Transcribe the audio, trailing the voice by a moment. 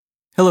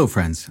Hello,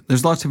 friends.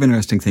 There's lots of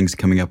interesting things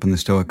coming up in the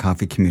Stoic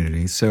Coffee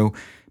community, so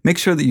make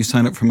sure that you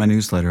sign up for my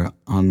newsletter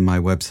on my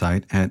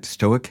website at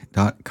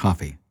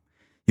stoic.coffee.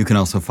 You can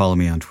also follow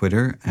me on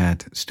Twitter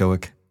at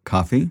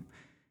stoiccoffee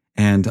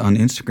and on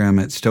Instagram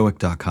at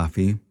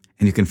stoic.coffee,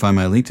 and you can find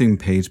my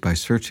LinkedIn page by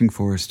searching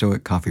for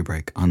Stoic Coffee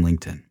Break on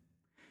LinkedIn.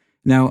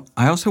 Now,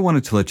 I also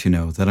wanted to let you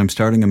know that I'm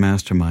starting a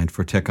mastermind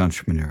for tech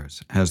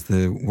entrepreneurs as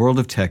the world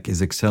of tech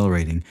is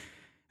accelerating,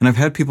 and I've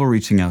had people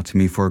reaching out to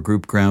me for a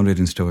group grounded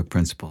in Stoic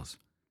principles.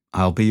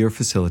 I'll be your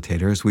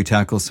facilitator as we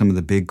tackle some of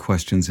the big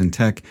questions in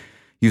tech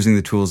using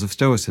the tools of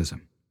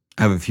Stoicism.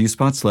 I have a few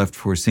spots left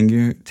for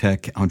senior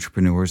tech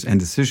entrepreneurs and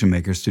decision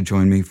makers to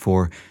join me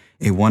for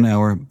a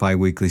 1-hour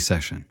bi-weekly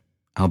session.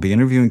 I'll be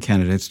interviewing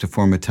candidates to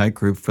form a tight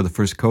group for the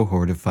first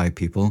cohort of 5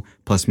 people,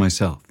 plus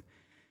myself.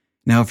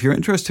 Now, if you're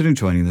interested in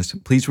joining this,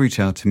 please reach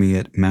out to me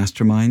at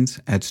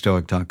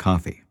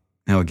masterminds@stoic.coffee.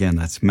 Now, again,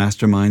 that's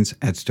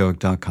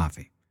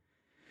masterminds@stoic.coffee.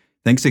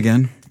 Thanks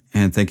again,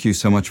 and thank you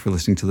so much for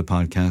listening to the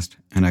podcast,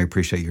 and I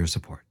appreciate your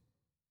support.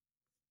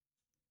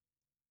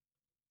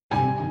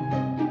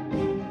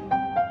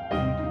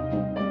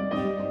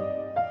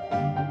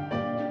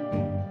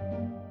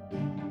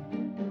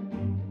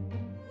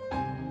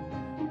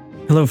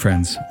 Hello,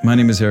 friends. My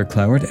name is Eric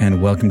Cloward,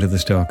 and welcome to the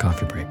Stoic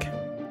Coffee Break.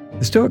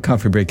 The Stoic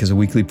Coffee Break is a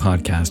weekly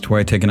podcast where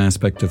I take an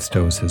aspect of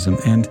Stoicism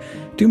and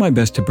do my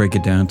best to break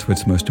it down to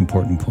its most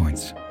important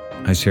points.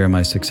 I share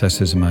my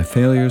successes and my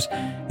failures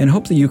and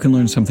hope that you can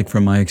learn something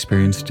from my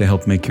experience to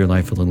help make your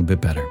life a little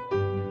bit better.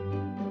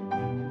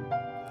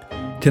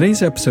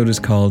 Today's episode is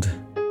called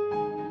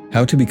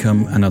How to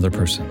Become Another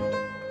Person.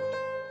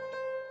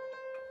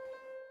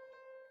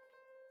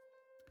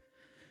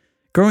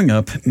 Growing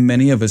up,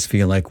 many of us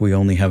feel like we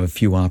only have a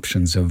few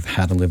options of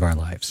how to live our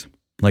lives.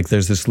 Like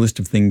there's this list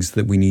of things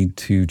that we need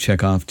to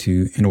check off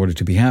in order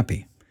to be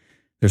happy.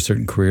 There's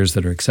certain careers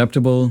that are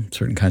acceptable,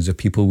 certain kinds of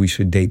people we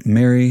should date and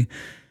marry,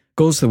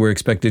 goals that we're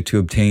expected to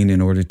obtain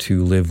in order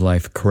to live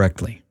life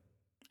correctly.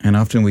 And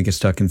often we get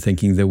stuck in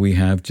thinking that we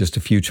have just a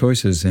few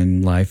choices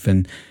in life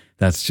and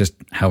that's just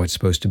how it's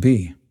supposed to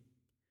be.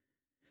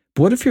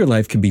 But what if your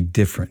life could be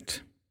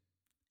different?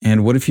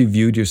 And what if you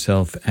viewed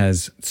yourself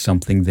as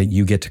something that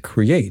you get to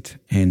create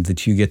and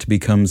that you get to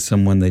become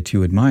someone that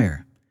you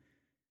admire?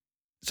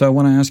 So I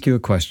want to ask you a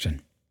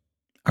question.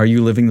 Are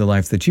you living the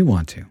life that you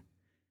want to?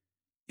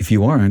 If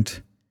you aren't,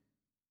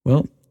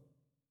 well,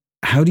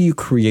 how do you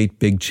create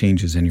big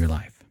changes in your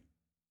life?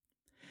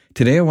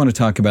 Today, I want to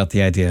talk about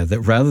the idea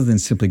that rather than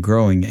simply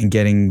growing and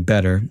getting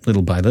better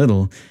little by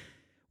little,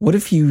 what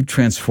if you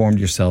transformed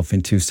yourself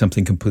into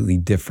something completely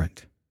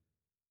different?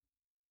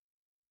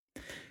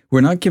 We're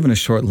not given a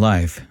short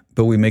life,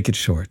 but we make it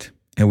short,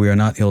 and we are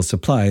not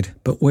ill-supplied,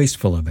 but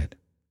wasteful of it.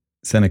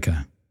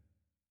 Seneca.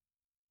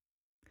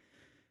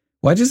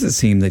 Why does it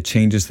seem that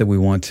changes that we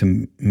want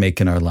to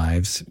make in our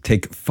lives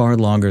take far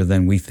longer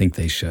than we think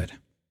they should?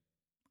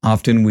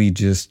 Often we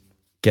just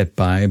get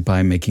by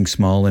making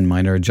small and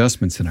minor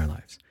adjustments in our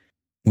lives.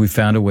 We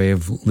found a way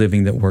of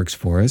living that works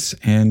for us,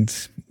 and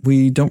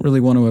we don't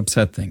really want to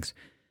upset things.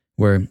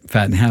 We're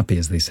fat and happy,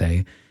 as they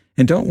say,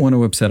 and don't want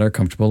to upset our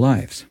comfortable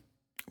lives.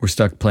 We're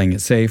stuck playing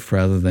it safe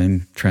rather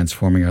than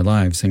transforming our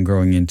lives and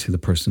growing into the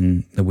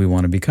person that we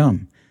want to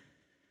become.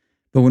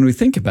 But when we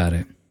think about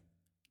it,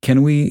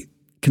 can we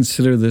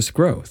consider this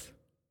growth?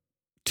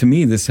 To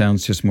me, this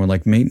sounds just more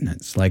like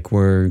maintenance, like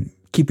we're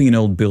keeping an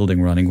old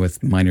building running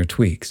with minor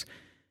tweaks.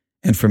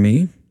 And for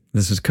me,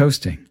 this is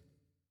coasting.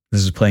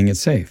 This is playing it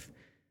safe.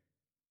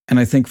 And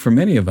I think for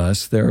many of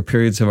us, there are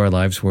periods of our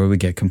lives where we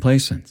get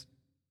complacent.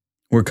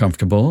 We're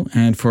comfortable,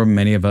 and for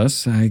many of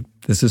us,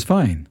 this is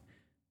fine.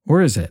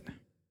 Or is it?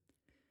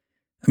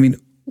 I mean,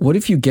 what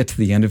if you get to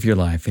the end of your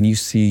life and you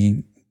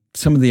see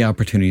some of the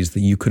opportunities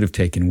that you could have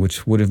taken,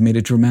 which would have made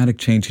a dramatic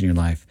change in your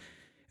life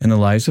and the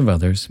lives of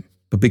others,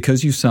 but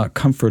because you sought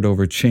comfort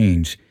over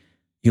change,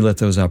 you let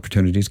those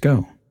opportunities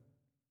go?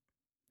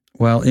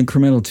 While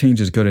incremental change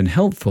is good and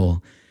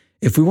helpful,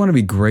 if we want to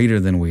be greater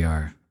than we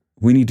are,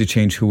 we need to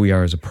change who we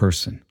are as a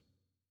person.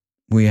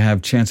 We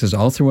have chances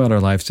all throughout our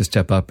lives to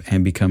step up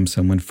and become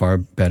someone far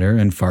better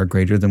and far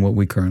greater than what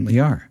we currently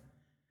are.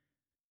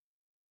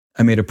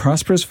 I made a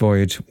prosperous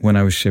voyage when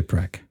I was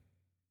shipwrecked.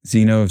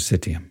 Zeno of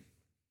Citium.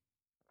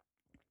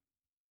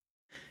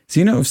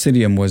 Zeno of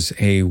Citium was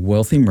a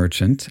wealthy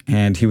merchant,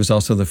 and he was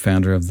also the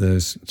founder of the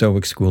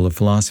Stoic school of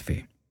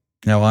philosophy.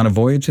 Now, on a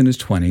voyage in his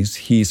 20s,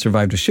 he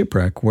survived a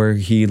shipwreck where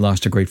he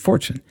lost a great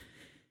fortune.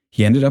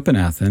 He ended up in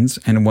Athens,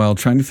 and while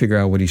trying to figure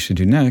out what he should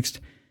do next,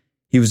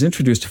 he was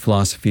introduced to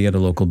philosophy at a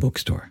local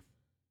bookstore.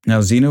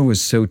 Now, Zeno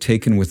was so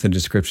taken with the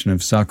description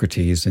of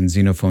Socrates in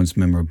Xenophon's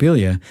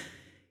Memorabilia,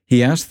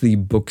 he asked the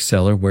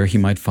bookseller where he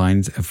might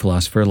find a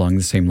philosopher along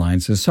the same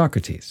lines as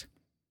Socrates.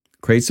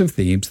 Crates of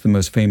Thebes, the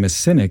most famous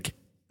cynic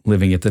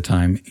living at the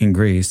time in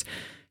Greece,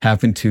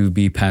 happened to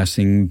be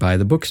passing by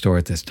the bookstore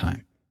at this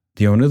time.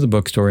 The owner of the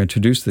bookstore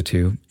introduced the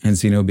two, and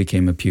Zeno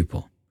became a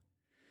pupil.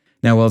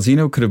 Now, while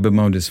Zeno could have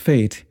bemoaned his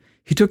fate,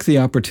 he took the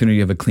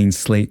opportunity of a clean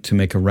slate to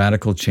make a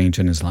radical change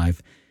in his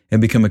life and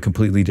become a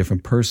completely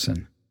different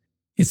person.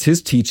 It's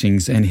his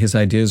teachings and his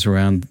ideas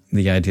around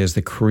the ideas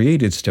that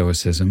created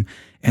Stoicism,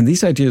 and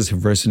these ideas have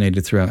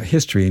resonated throughout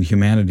history, and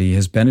humanity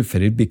has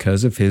benefited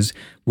because of his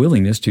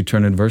willingness to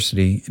turn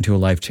adversity into a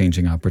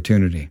life-changing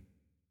opportunity.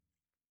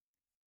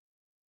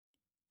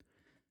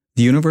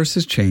 The universe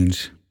is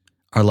change.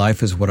 Our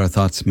life is what our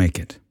thoughts make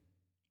it.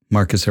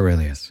 Marcus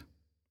Aurelius.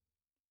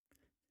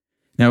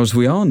 Now, as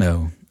we all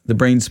know, the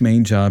brain's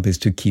main job is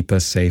to keep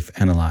us safe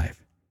and alive.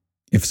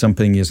 If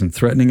something isn't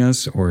threatening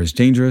us or is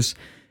dangerous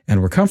and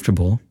we're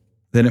comfortable,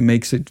 then it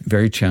makes it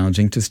very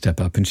challenging to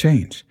step up and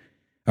change.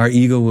 Our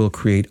ego will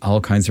create all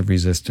kinds of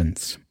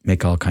resistance,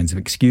 make all kinds of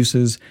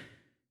excuses,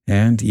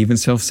 and even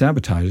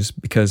self-sabotages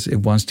because it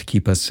wants to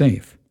keep us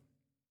safe.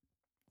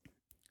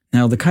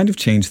 Now, the kind of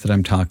change that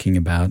I'm talking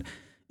about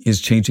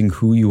is changing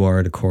who you are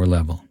at a core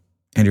level,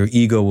 and your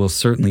ego will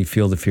certainly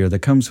feel the fear that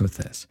comes with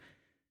this.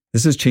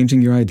 This is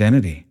changing your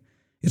identity.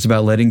 It's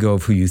about letting go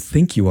of who you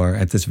think you are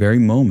at this very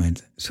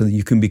moment so that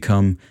you can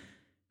become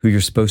who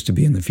you're supposed to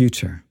be in the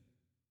future.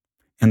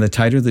 And the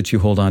tighter that you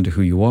hold on to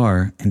who you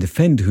are and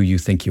defend who you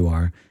think you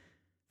are,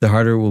 the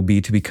harder it will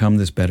be to become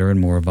this better and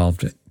more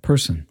evolved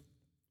person.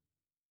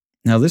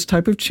 Now, this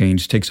type of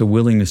change takes a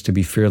willingness to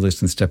be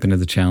fearless and step into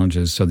the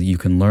challenges so that you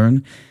can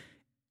learn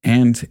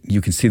and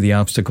you can see the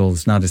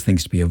obstacles not as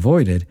things to be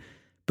avoided,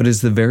 but as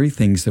the very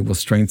things that will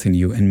strengthen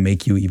you and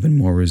make you even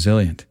more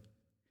resilient.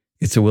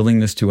 It's a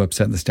willingness to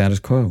upset the status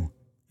quo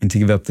and to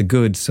give up the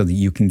good so that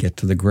you can get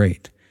to the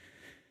great.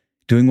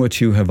 Doing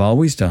what you have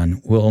always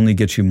done will only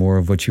get you more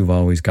of what you've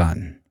always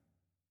gotten.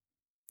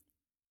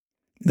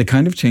 The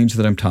kind of change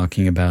that I'm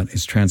talking about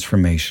is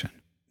transformation,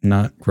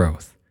 not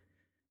growth.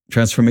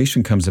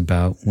 Transformation comes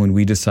about when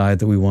we decide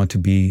that we want to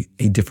be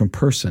a different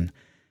person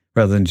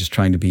rather than just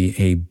trying to be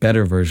a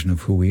better version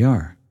of who we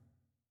are.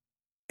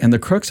 And the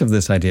crux of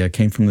this idea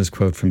came from this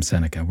quote from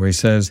Seneca, where he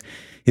says,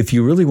 if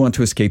you really want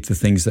to escape the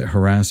things that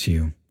harass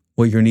you,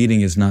 what you're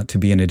needing is not to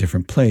be in a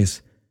different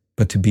place,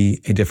 but to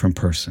be a different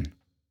person.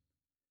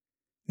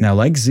 Now,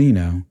 like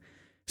Zeno,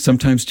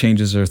 sometimes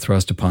changes are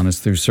thrust upon us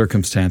through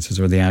circumstances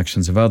or the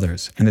actions of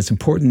others, and it's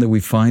important that we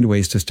find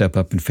ways to step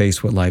up and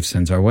face what life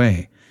sends our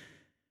way.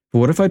 But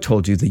what if I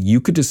told you that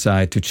you could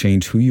decide to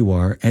change who you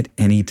are at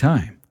any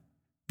time?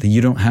 That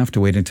you don't have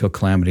to wait until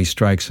calamity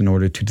strikes in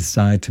order to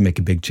decide to make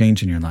a big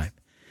change in your life.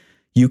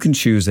 You can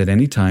choose at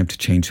any time to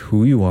change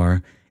who you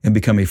are and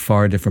become a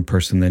far different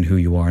person than who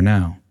you are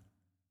now.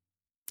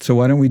 So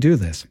why don't we do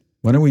this?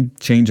 Why don't we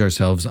change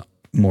ourselves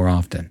more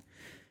often?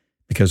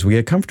 Because we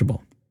get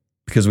comfortable,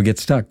 because we get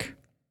stuck,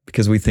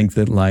 because we think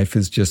that life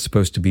is just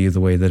supposed to be the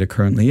way that it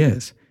currently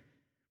is.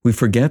 We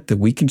forget that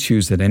we can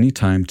choose at any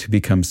time to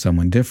become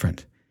someone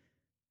different.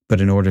 But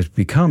in order to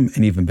become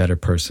an even better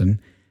person,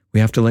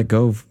 we have to let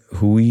go of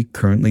who we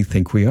currently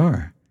think we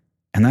are.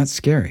 And that's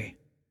scary.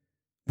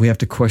 We have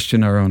to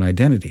question our own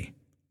identity.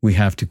 We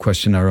have to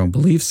question our own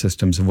belief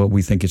systems of what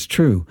we think is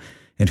true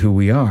and who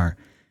we are.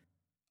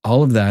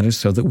 All of that is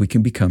so that we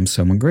can become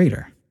someone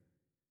greater.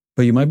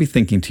 But you might be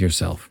thinking to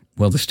yourself,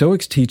 well, the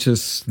Stoics teach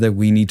us that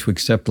we need to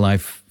accept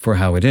life for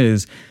how it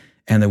is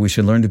and that we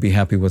should learn to be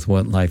happy with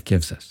what life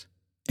gives us.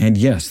 And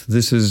yes,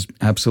 this is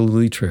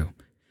absolutely true.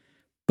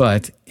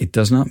 But it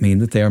does not mean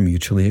that they are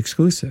mutually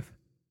exclusive.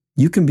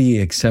 You can be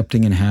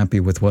accepting and happy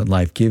with what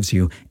life gives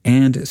you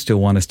and still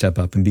want to step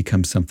up and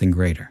become something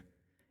greater.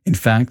 In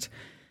fact,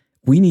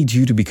 we need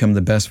you to become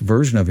the best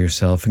version of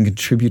yourself and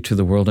contribute to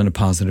the world in a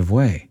positive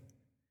way.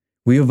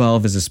 We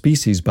evolve as a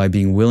species by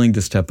being willing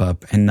to step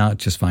up and not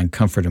just find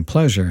comfort and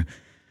pleasure,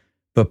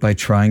 but by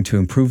trying to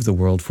improve the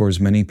world for as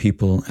many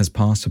people as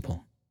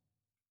possible.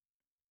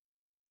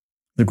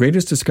 The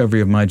greatest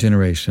discovery of my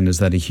generation is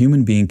that a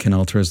human being can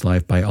alter his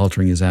life by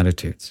altering his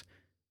attitudes.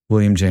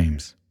 William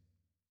James.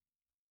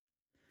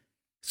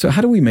 So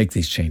how do we make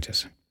these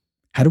changes?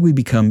 How do we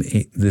become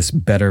this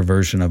better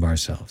version of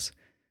ourselves?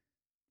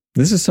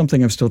 This is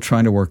something I'm still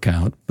trying to work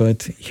out,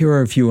 but here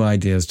are a few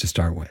ideas to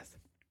start with.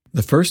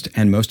 The first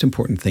and most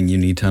important thing you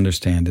need to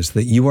understand is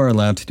that you are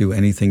allowed to do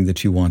anything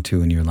that you want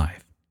to in your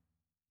life.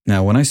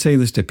 Now, when I say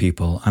this to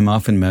people, I'm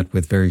often met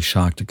with very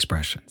shocked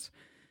expressions.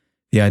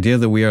 The idea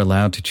that we are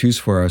allowed to choose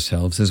for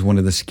ourselves is one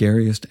of the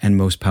scariest and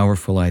most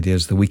powerful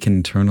ideas that we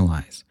can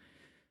internalize.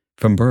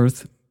 From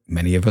birth,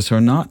 many of us are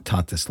not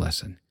taught this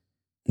lesson.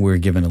 We're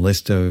given a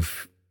list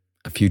of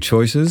a few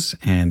choices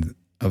and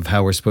of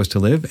how we're supposed to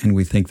live, and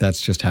we think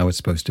that's just how it's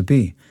supposed to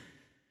be.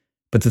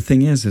 But the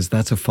thing is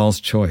that's a false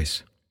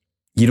choice.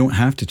 You don't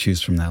have to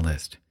choose from that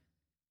list.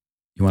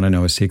 You want to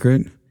know a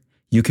secret?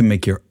 You can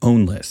make your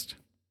own list.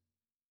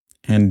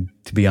 And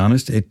to be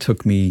honest, it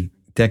took me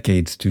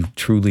decades to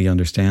truly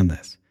understand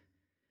this.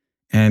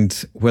 And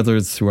whether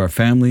it's through our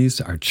families,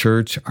 our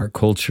church, our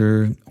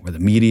culture, or the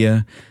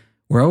media,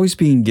 we're always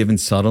being given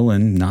subtle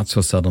and not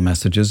so subtle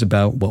messages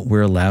about what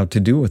we're allowed to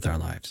do with our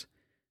lives.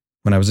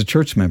 When I was a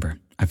church member,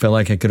 I felt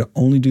like I could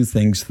only do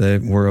things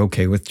that were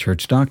okay with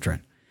church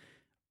doctrine.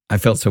 I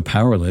felt so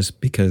powerless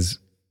because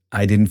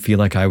I didn't feel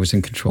like I was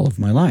in control of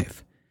my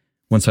life.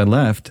 Once I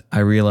left, I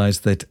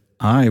realized that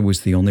I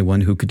was the only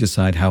one who could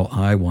decide how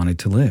I wanted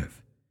to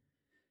live.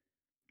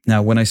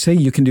 Now, when I say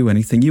you can do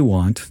anything you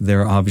want,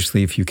 there are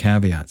obviously a few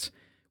caveats.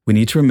 We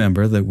need to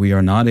remember that we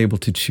are not able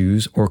to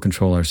choose or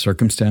control our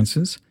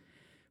circumstances.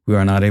 We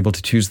are not able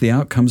to choose the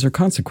outcomes or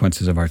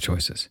consequences of our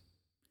choices.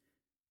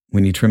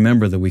 We need to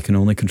remember that we can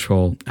only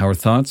control our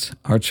thoughts,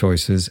 our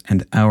choices,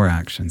 and our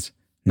actions,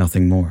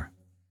 nothing more.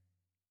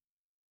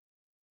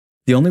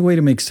 The only way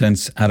to make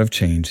sense out of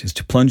change is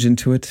to plunge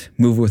into it,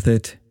 move with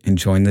it, and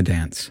join the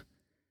dance.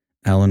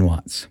 Alan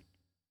Watts.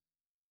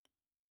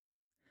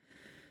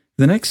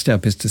 The next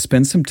step is to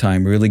spend some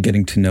time really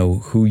getting to know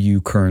who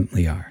you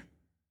currently are.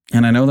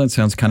 And I know that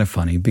sounds kind of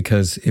funny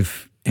because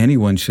if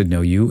anyone should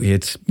know you,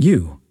 it's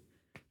you.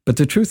 But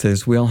the truth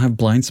is we all have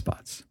blind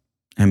spots,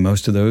 and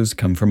most of those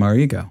come from our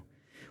ego.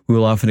 We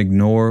will often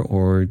ignore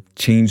or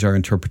change our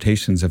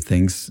interpretations of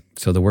things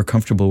so that we're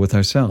comfortable with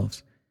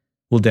ourselves.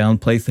 We'll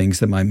downplay things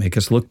that might make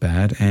us look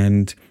bad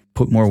and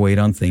put more weight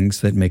on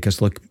things that make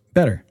us look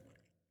better.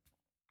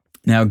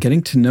 Now,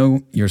 getting to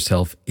know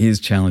yourself is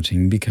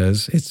challenging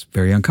because it's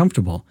very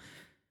uncomfortable.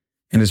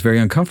 And it's very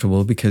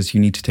uncomfortable because you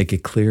need to take a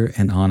clear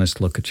and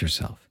honest look at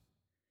yourself.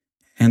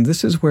 And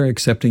this is where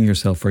accepting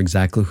yourself for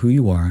exactly who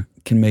you are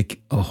can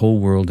make a whole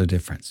world of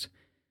difference.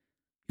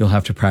 You'll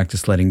have to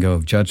practice letting go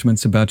of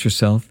judgments about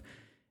yourself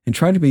and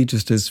try to be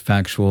just as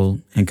factual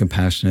and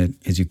compassionate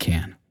as you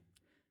can.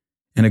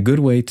 And a good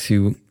way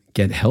to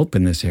get help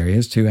in this area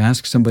is to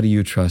ask somebody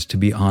you trust to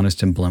be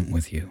honest and blunt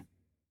with you.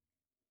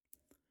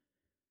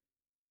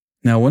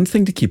 Now, one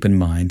thing to keep in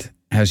mind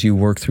as you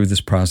work through this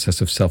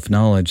process of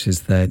self-knowledge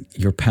is that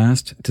your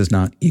past does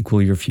not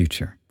equal your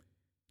future.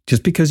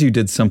 Just because you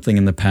did something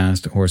in the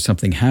past or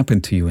something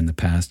happened to you in the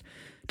past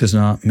does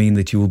not mean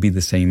that you will be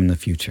the same in the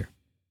future.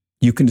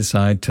 You can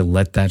decide to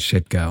let that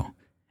shit go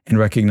and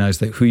recognize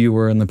that who you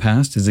were in the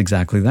past is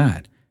exactly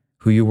that,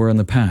 who you were in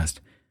the past,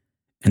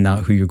 and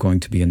not who you're going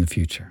to be in the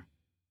future.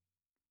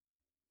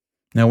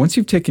 Now, once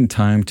you've taken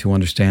time to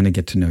understand and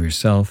get to know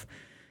yourself,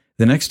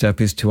 the next step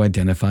is to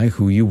identify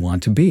who you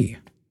want to be.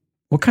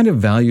 What kind of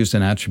values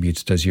and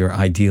attributes does your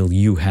ideal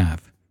you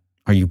have?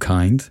 Are you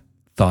kind,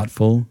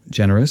 thoughtful,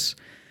 generous?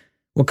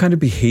 What kind of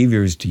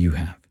behaviors do you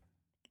have?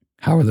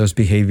 How are those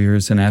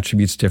behaviors and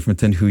attributes different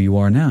than who you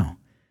are now?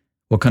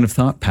 What kind of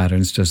thought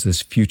patterns does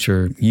this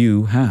future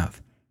you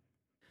have?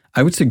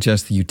 I would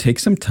suggest that you take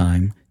some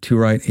time to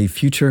write a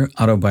future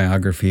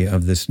autobiography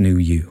of this new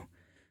you.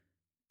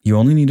 You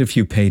only need a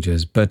few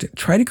pages, but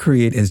try to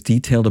create as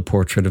detailed a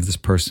portrait of this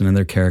person and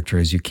their character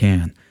as you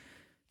can.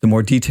 The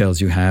more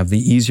details you have, the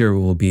easier it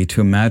will be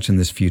to imagine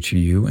this future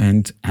you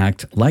and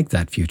act like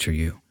that future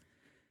you.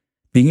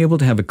 Being able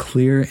to have a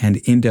clear and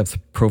in-depth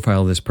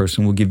profile of this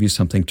person will give you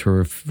something to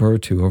refer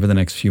to over the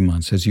next few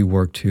months as you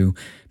work to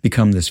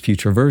become this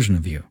future version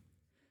of you.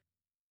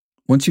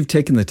 Once you've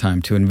taken the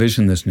time to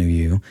envision this new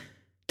you,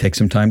 take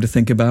some time to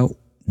think about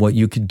what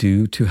you could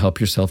do to help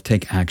yourself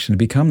take action to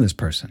become this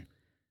person.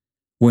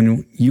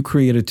 When you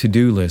create a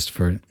to-do list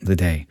for the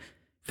day,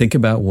 think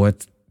about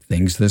what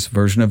things this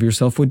version of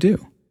yourself would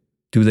do.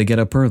 Do they get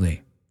up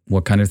early?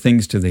 What kind of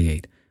things do they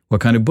eat? What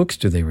kind of books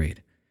do they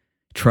read?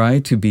 Try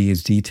to be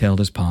as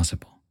detailed as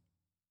possible.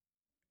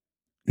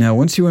 Now,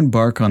 once you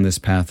embark on this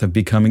path of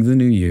becoming the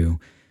new you,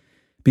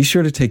 be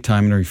sure to take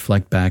time and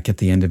reflect back at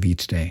the end of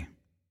each day.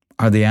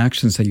 Are the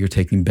actions that you're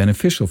taking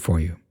beneficial for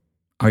you?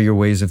 Are your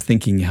ways of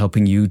thinking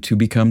helping you to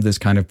become this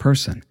kind of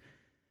person?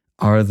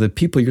 Are the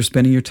people you're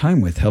spending your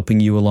time with helping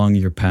you along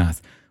your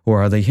path,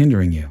 or are they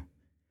hindering you?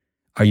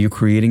 Are you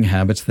creating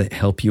habits that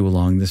help you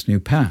along this new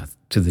path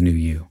to the new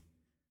you?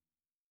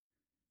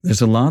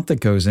 There's a lot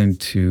that goes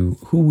into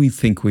who we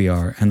think we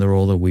are and the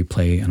role that we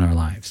play in our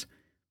lives.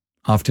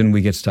 Often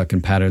we get stuck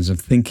in patterns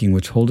of thinking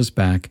which hold us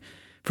back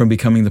from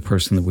becoming the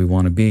person that we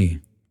want to be.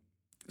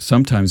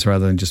 Sometimes,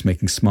 rather than just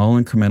making small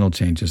incremental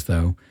changes,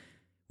 though,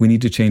 we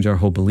need to change our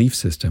whole belief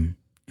system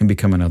and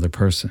become another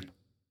person.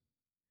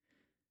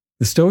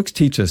 The Stoics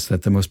teach us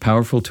that the most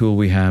powerful tool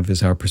we have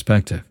is our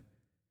perspective.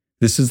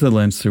 This is the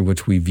lens through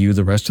which we view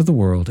the rest of the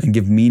world and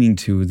give meaning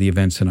to the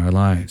events in our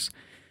lives.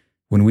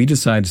 When we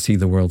decide to see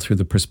the world through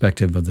the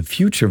perspective of the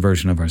future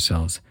version of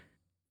ourselves,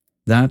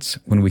 that's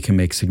when we can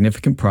make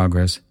significant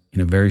progress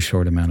in a very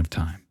short amount of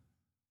time.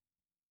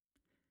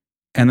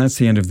 And that's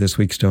the end of this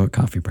week's Stoic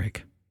Coffee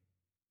Break.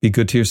 Be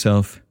good to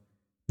yourself,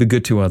 be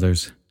good to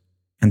others,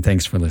 and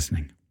thanks for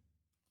listening.